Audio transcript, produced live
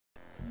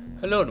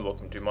Hello and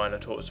welcome to Minor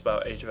Talks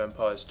about Age of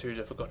Empires 2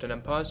 The Forgotten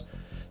Empires.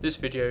 This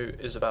video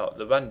is about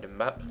the random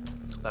map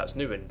that's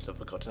new in The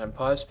Forgotten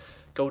Empires,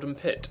 Golden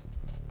Pit.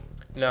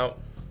 Now,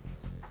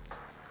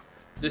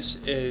 this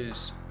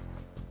is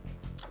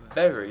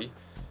very,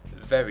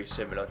 very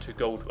similar to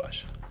Gold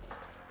Rush.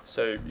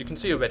 So you can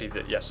see already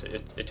that yes,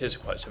 it is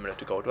quite similar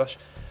to Gold Rush.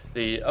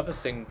 The other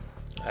thing,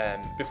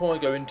 before I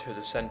go into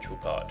the central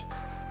part,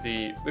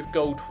 with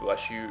Gold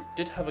Rush you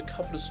did have a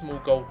couple of small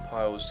gold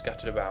piles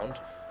scattered around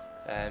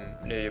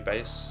near your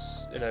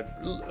base,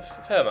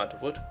 a fair amount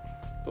of wood,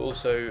 but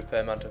also a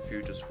fair amount of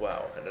food as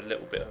well, and a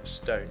little bit of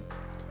stone.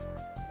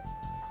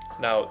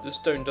 Now, this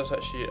stone does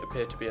actually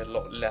appear to be a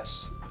lot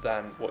less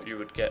than what you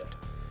would get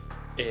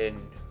in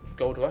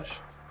Gold Rush.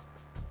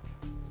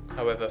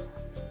 However,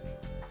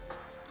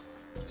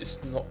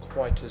 it's not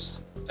quite as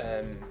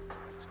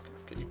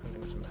get you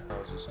building some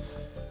houses.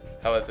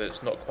 However,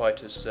 it's not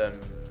quite as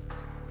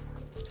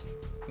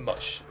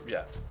much.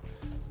 Yeah.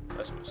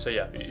 So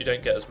yeah, you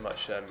don't get as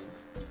much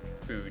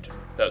food,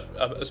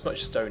 as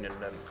much stone in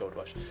Gold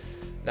Rush.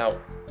 Now,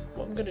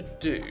 what I'm going to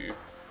do,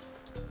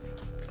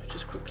 I'll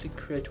just quickly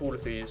create all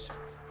of these.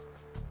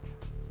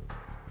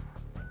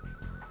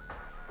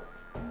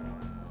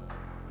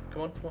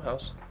 Come on, more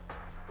house.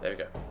 There we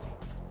go.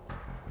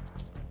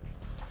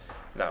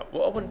 Now,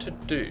 what I want to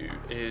do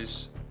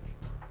is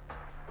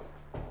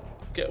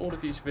get all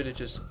of these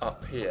villagers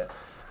up here,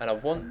 and I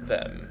want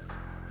them,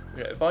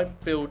 if I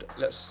build,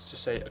 let's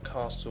just say a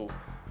castle,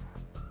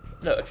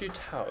 no, a few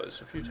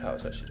towers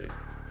actually do.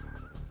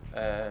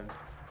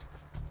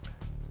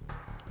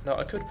 Now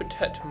I could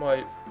protect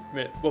my,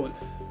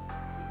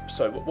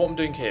 so what I'm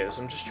doing here is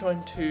I'm just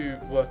trying to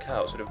work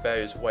out sort of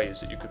various ways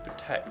that you could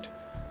protect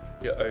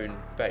your own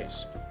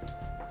base.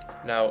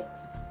 Now,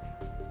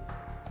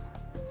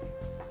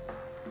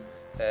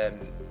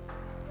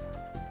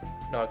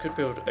 I could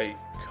build a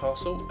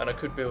castle, and I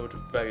could build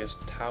various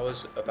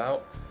towers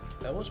about.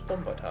 What's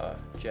Bombard Tower?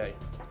 J.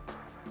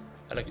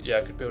 And I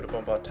could build a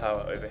Bombard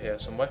Tower over here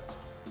somewhere.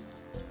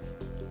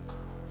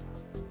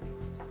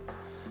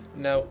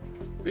 Now,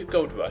 with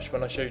Gold Rush,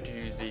 when I showed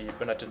you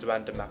when I did the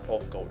random map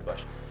of Gold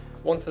Rush,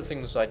 one of the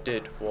things I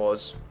did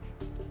was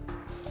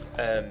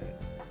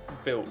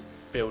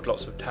build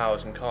lots of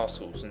towers and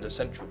castles in the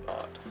central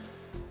part.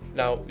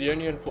 Now, the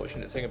only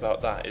unfortunate thing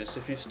about that is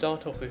if you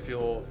start off with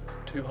your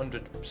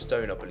 200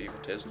 stone, I believe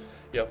it is,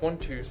 you have 1,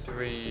 2,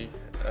 3,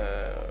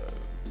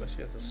 where's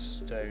the other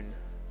stone?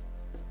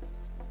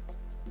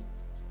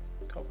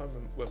 Can't remember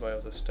where my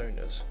other stone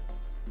is.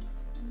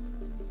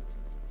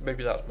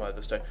 Maybe that's my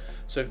other stone.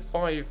 So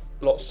 5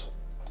 lots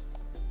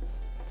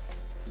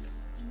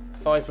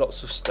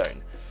of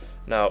stone.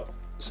 Now,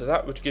 so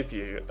that would give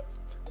you,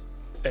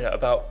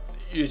 about,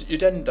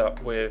 you'd end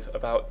up with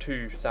about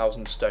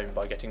 2,000 stone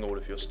by getting all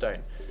of your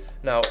stone.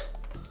 Now,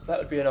 that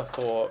would be enough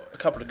for a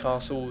couple of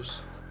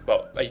castles,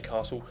 well, a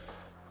castle,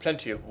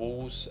 plenty of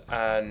walls,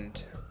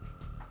 and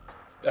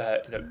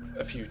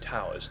a few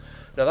towers.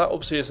 Now, that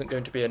obviously isn't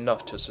going to be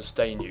enough to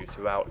sustain you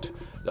throughout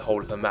the whole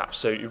of the map,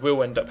 so you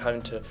will end up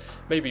having to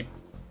maybe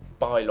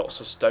buy lots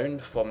of stone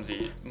from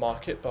the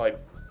market by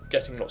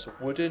getting lots of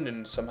wood in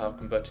and somehow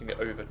converting it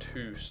over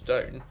to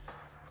stone.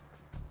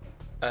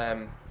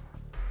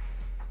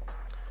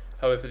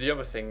 However, the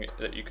other thing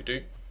that you could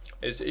do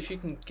is if you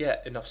can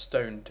get enough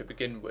stone to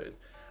begin with,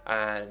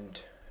 and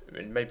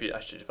maybe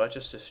actually if I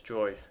just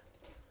destroy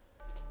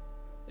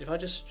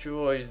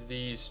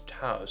these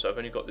towers, I've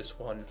only got this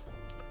one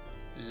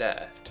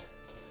left,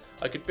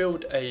 I could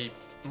build a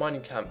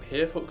mining camp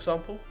here, for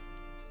example,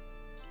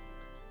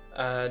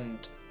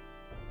 and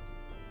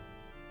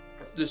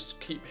this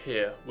keep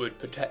here would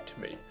protect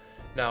me.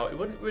 Now, it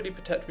wouldn't really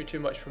protect me too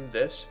much from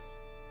this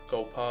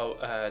gold pile,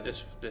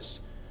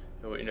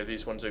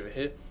 these ones over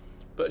here,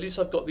 but at least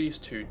I've got these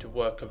two to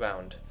work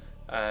around.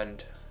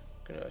 And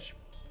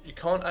you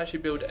can't actually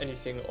build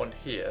anything on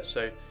here,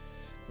 so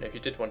if you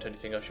did want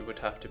anything else, you would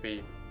have to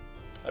be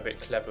a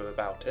bit clever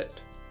about it.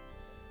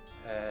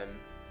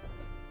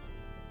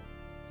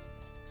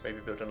 Maybe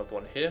build another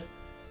one here.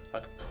 I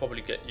could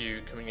probably get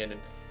you coming in,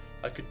 and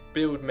I could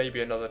build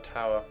maybe another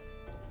tower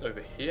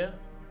over here,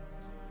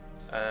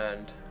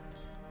 and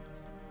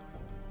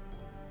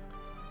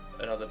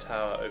another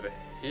tower over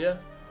here,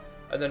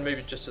 and then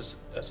maybe just as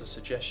a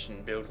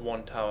suggestion, build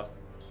one tower,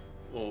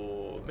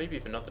 or maybe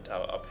even another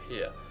tower up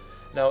here.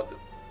 Now,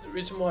 the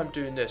reason why I'm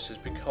doing this is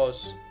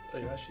because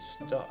you're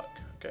actually stuck.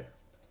 Okay.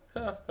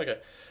 Okay.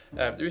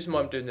 The reason why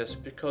I'm doing this is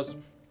because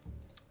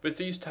with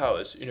these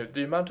towers,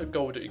 the amount of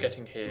gold that you're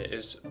getting here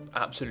is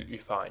absolutely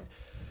fine.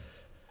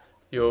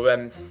 You're,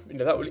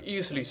 that will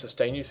easily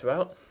sustain you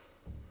throughout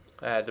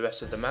the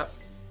rest of the map.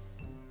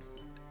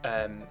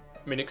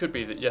 It could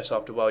be that yes,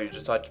 after a while you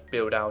decide to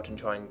build out and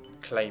try and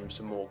claim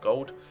some more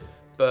gold,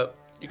 but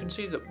you can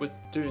see that with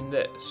doing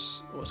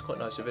this, it's quite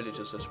nice, the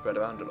villagers are spread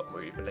around a lot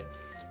more evenly.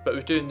 But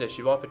with doing this,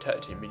 you are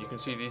protecting. You can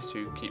see these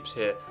two keeps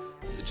here.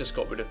 It just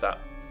got rid of that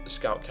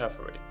scout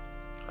cavalry,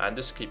 and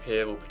this keep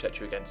here will protect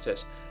you against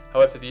this.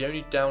 However, the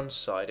only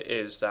downside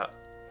is that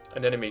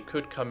an enemy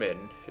could come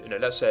in, you know,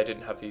 let's say I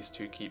didn't have these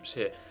two keeps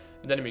here,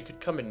 an enemy could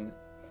come in,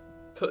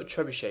 put a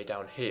trebuchet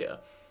down here,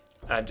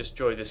 and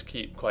destroy this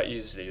keep quite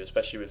easily,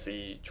 especially with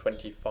the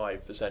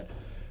 25%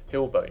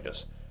 heal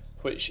bonus,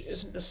 which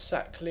isn't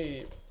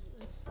exactly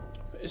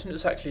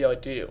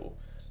ideal.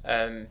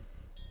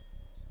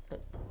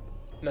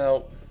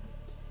 Now,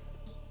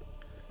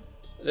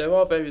 there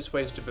are various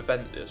ways to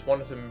prevent this.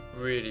 One of them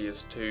really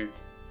is to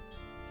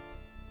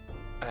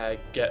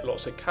get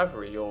lots of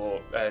cavalry or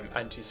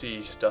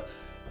anti-siege stuff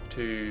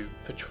to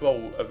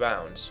patrol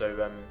around.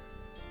 So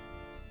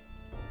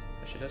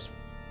actually, let's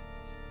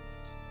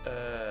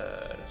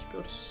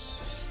build a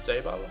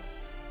stable.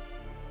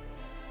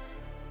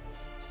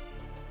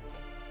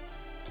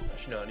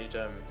 Actually, no, I need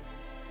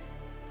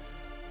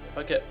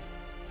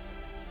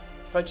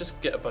if I just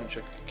get a bunch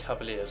of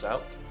cavaliers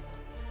out.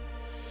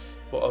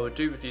 What I would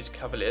do with these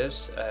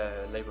cavaliers,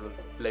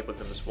 label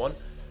them as 1.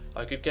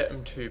 I could get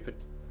them to.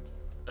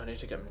 I need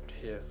to get them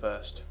here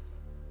first.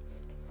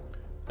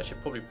 I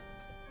should probably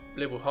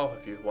label half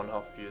of you,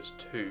 half of you as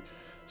 2.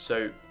 So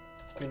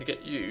I'm going to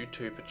get you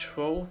to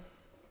patrol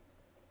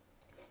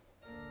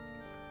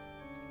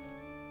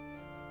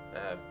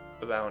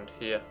around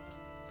here.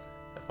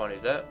 And finally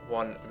there.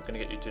 1. I'm going to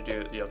get you to do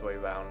it the other way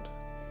around.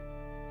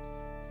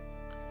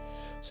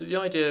 So the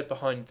idea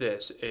behind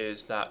this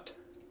is that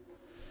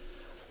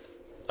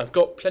I've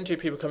got plenty of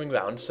people coming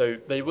around, so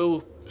they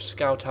will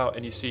scout out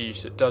any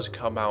siege that does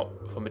come out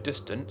from a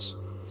distance.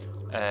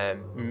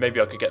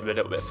 Maybe I could get them a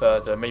little bit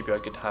further. Maybe I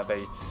could have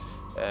a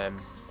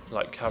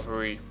like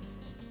cavalry.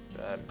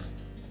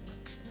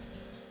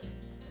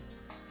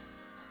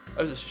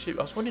 Oh, the sheep.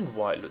 I was wondering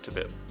why it looked a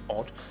bit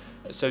odd.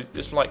 So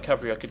this light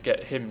cavalry, I could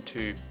get him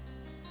to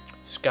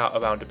scout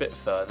around a bit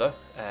further.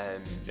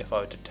 If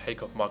I were to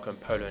take off Marco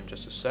and Polo in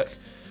just a sec,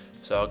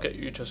 so I'll get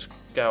you to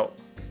scout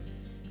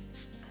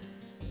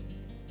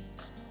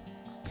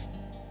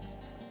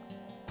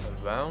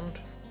around,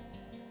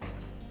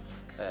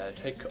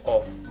 take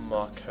off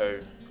Marco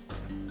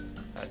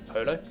and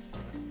Polo.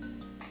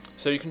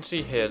 So you can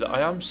see here that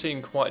I am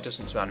seeing quite a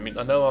distance around. I mean,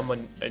 I know I'm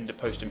in the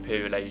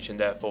post-imperial age, and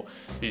therefore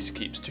these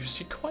keeps do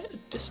see quite a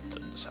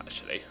distance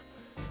actually.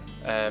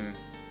 I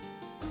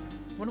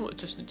wonder what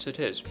distance it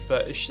is,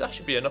 but that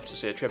should be enough to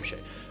see a trebuchet.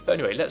 But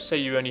anyway, let's say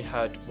you only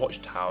had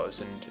watchtowers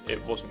and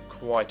it wasn't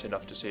quite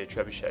enough to see a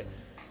trebuchet.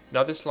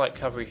 Now this light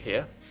cavalry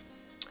here,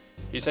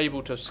 he's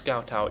able to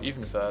scout out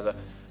even further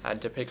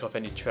and to pick off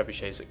any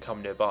trebuchets that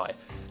come nearby.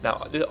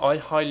 Now I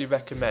highly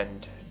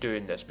recommend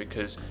doing this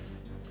because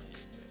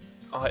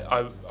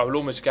I will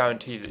almost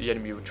guarantee that the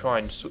enemy will try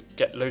and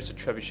get loads of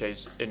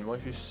trebuchets in. What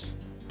if you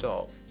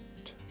stopped?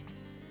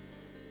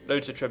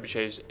 Loads of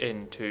trebuchets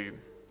in to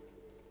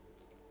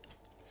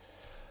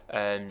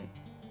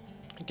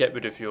get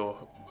rid of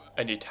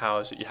any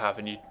towers that you have,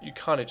 and you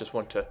kind of just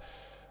want to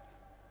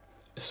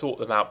sort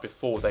them out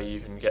before they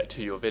even get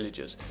to your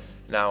villagers.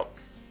 Now,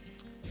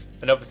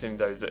 another thing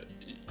though, that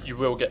you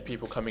will get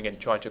people coming in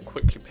trying to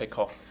quickly pick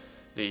off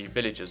the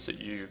villagers that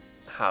you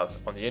have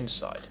on the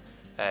inside.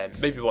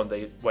 Maybe one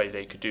way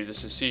they could do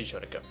this is siege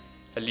on a go.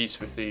 At least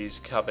with these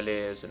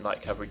cavaliers and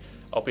light cavalry,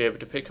 I'll be able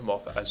to pick them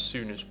off as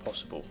soon as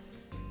possible.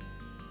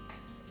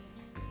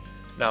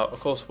 Now, of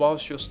course,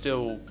 whilst you're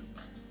still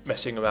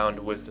messing around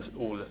with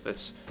all of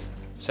this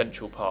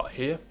central part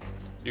here,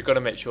 you've got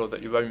to make sure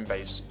that your own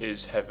base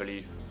is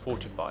heavily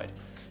fortified.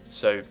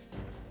 So,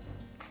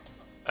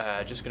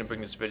 just going to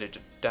bring this village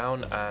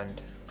down and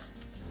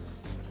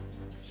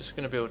just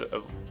going to build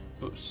a.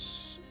 Oops.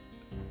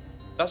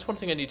 That's one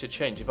thing I need to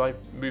change. If I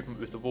move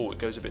with the wall, it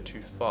goes a bit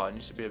too far. It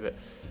needs to be a bit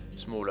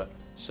smaller.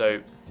 So,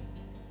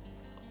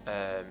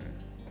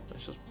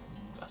 that's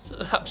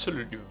an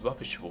absolutely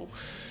rubbish wall.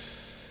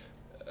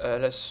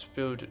 Let's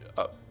build it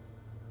up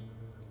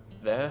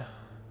there.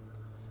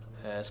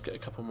 Let's get a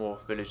couple more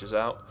villagers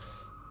out.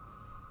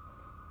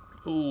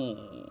 Ooh,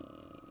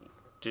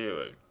 dear,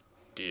 oh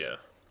dear.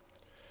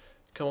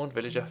 Come on,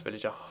 villager.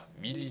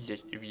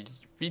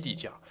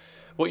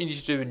 What you need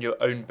to do in your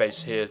own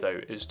base here, though,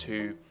 is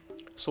to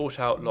sort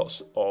out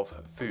lots of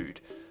food.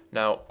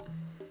 Now,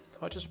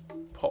 if I just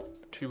pop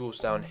 2 walls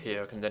down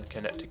here, I can then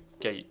connect a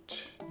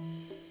gate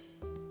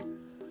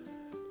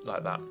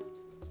like that.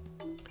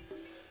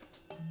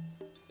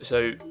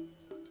 So,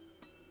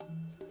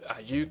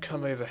 you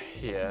come over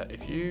here.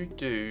 If you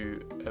do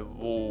a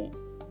wall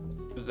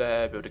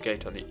there, build a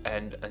gate on the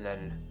end, and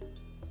then,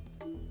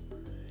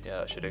 yeah,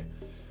 that should do.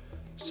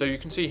 So you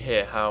can see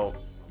here how,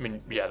 I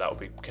mean, yeah, that will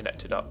be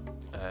connected up.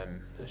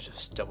 Let's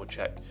just double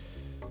check.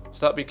 So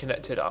that'll be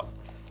connected up.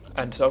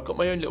 And so I've got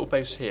my own little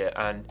base here,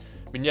 and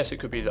I mean, yes, it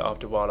could be that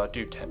after a while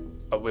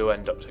I will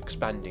end up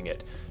expanding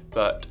it,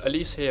 but at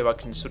least here I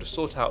can sort of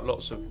sort out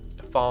lots of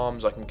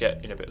farms. I can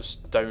get, a bit of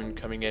stone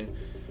coming in.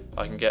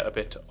 I can get a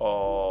bit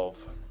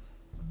of,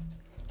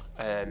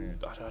 I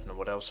don't know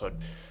what else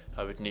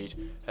I would need.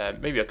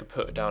 Maybe I could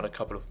put down a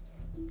couple of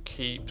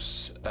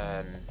keeps.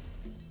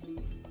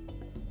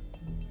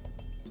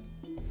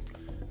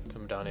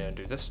 Come down here and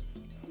do this.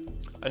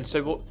 And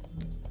so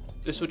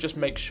this will just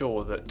make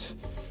sure that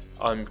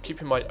I'm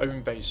keeping my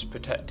own base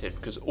protected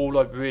because all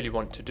I really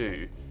want to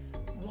do...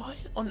 Why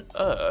on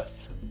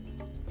earth...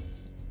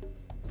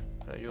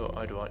 No, you're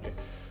idle, aren't you?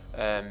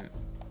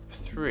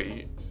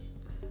 3...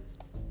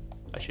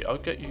 Actually, I'll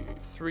get you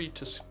 3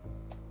 to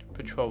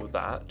patrol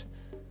that.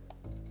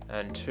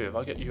 And 2, if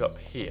I get you up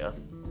here...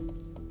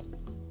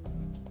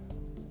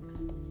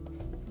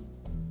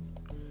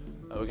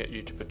 I will get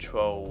you to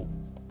patrol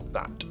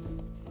that.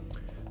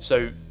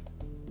 So...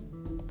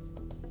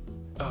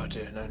 Oh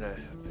dear, no.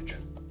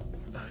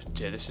 Oh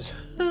dear, this is...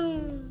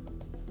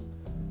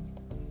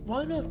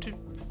 Why not do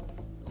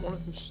one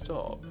of them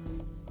stop?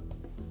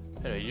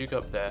 Anyway, you go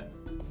up there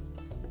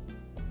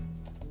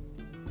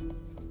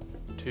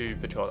to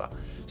patrol that.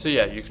 So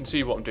yeah, you can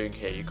see what I'm doing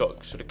here. You've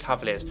got sort of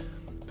cavaliers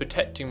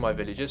protecting my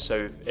villages,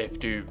 so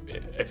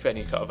if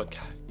any kind of a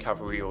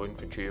cavalry or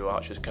infantry or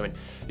archers come in,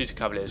 these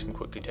cavaliers can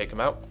quickly take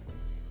them out.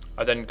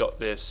 I then got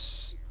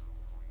this...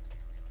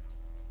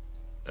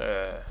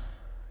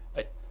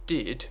 I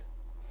did...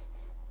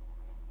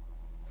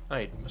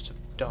 I must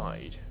have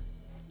died.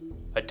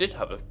 I did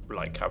have a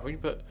light cavalry,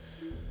 but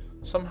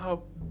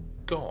somehow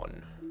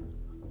gone.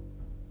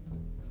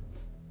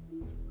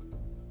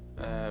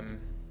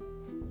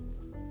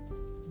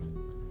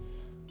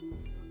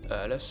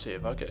 Let's see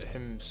if I get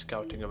him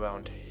scouting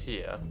around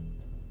here.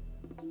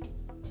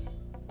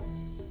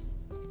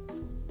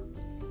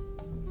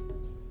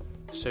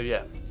 So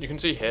yeah, you can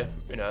see here,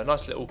 you know, a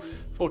nice little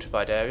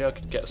fortified area. I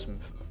could get some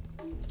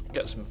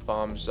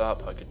farms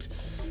up. I could,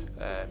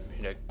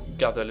 you know,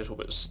 gather a little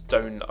bit of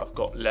stone that I've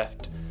got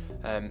left.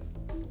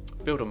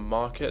 Build a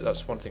market.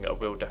 That's one thing I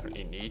will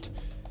definitely need.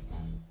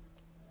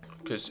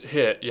 Because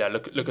here, yeah,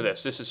 look at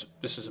this. This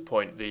is a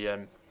point.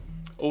 The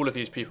all of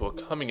these people are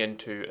coming in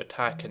to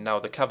attack, and now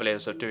the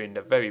cavaliers are doing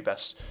their very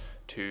best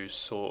to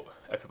sort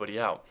everybody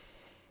out.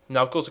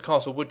 Now, of course, a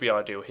castle would be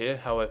ideal here.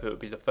 However, it would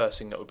be the first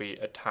thing that would be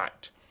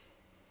attacked.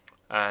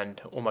 And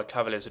all my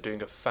cavaliers are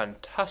doing a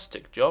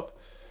fantastic job.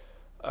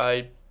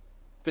 I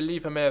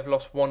believe I may have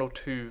lost 1 or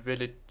 2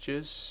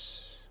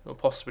 villages, or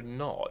possibly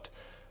not.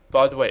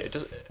 By the way, it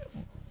does.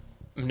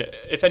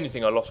 If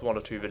anything, I lost 1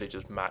 or 2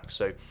 villages max,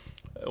 so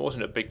it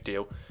wasn't a big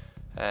deal.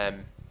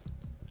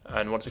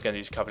 And once again,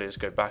 these cavaliers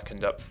go back, and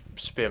that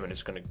spearman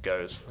is going to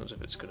go as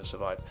if it's going to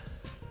survive.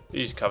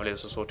 These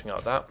cavaliers are sorting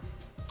out that.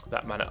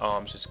 That man at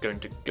arms is going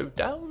to go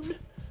down,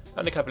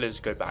 and the cavaliers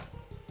go back.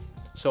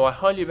 So I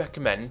highly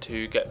recommend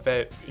to get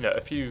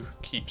a few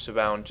keeps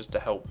around just to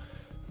help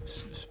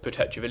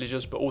protect your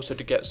villagers, but also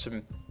to get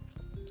some,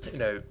 you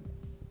know,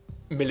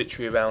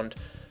 military around,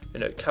 you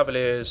know,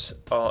 cavaliers,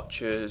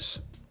 archers,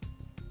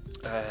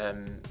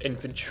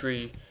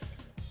 infantry,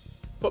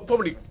 but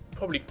probably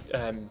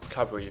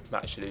cavalry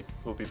actually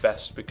will be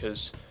best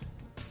because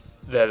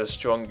they're the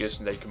strongest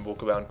and they can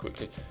walk around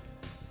quickly.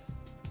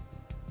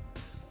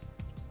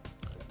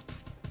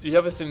 The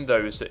other thing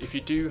though is that if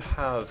you do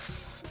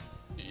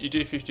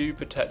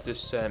protect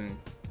this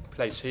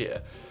place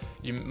here,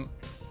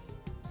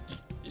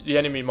 the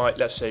enemy might,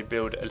 let's say,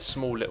 build a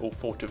small little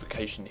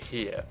fortification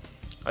here,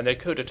 and they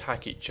could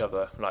attack each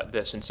other like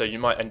this, and so you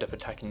might end up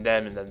attacking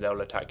them, and then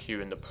they'll attack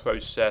you in the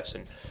process,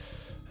 and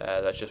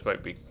that just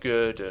won't be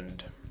good.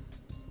 And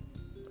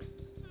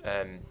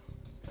I'm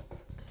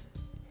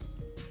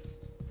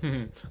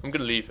going to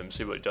leave him,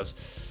 see what he does,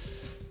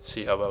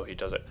 see how well he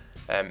does it.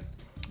 I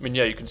mean,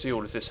 yeah, you can see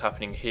all of this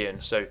happening here,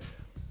 and so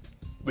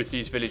with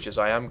these villagers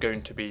I am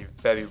going to be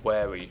very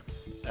wary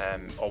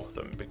of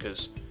them,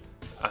 because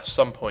at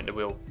some point they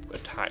will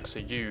attack. So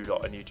you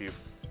lot, I need you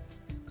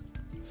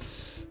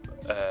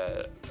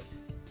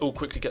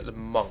quickly get the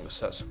monks.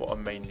 That's what I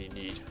mainly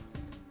need.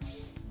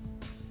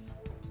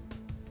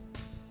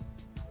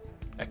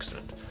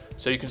 Excellent.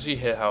 So you can see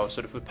here how I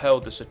sort of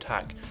repelled this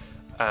attack,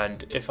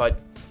 and if I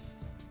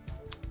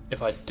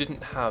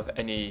didn't have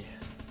any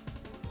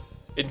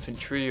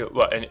infantry,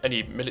 well,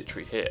 any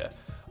military here,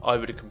 I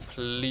would have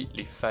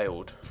completely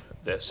failed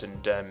this.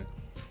 And I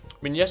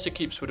mean, yes, the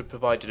keeps would have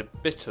provided a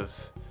bit of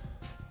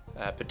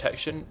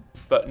protection,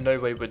 but no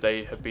way would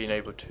they have been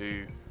able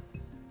to...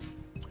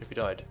 If you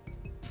died,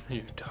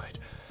 you died.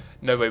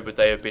 No way would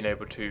they have been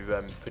able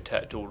to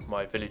protect all of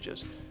my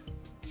villagers.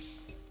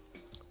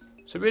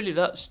 So really,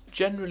 that's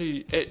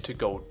generally it to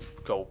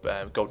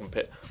Golden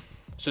Pit.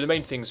 So the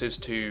main things is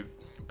to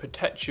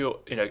protect your,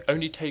 you know,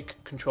 only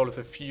take control of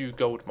a few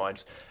gold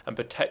mines and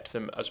protect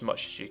them as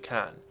much as you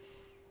can.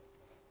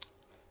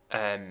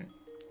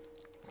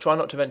 Try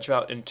not to venture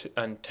out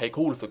and take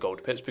all of the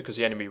gold pits, because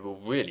the enemy will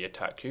really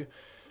attack you.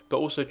 But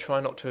also try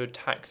not to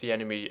attack the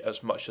enemy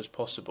as much as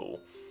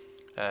possible.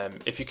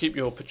 If you keep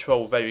your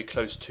patrol very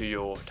close to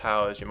your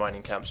towers, your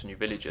mining camps and your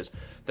villages,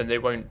 then they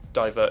won't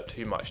divert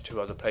too much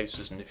to other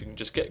places, and if you can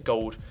just get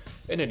gold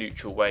in a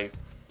neutral way,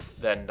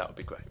 then that would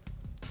be great.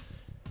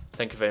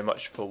 Thank you very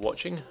much for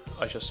watching.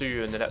 I shall see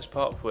you in the next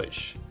part,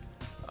 which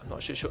I'm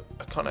not sure,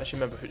 I can't actually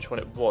remember which one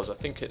it was. I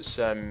think it's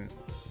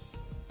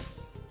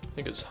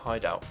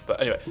Hideout, but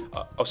anyway,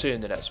 I'll see you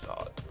in the next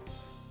part.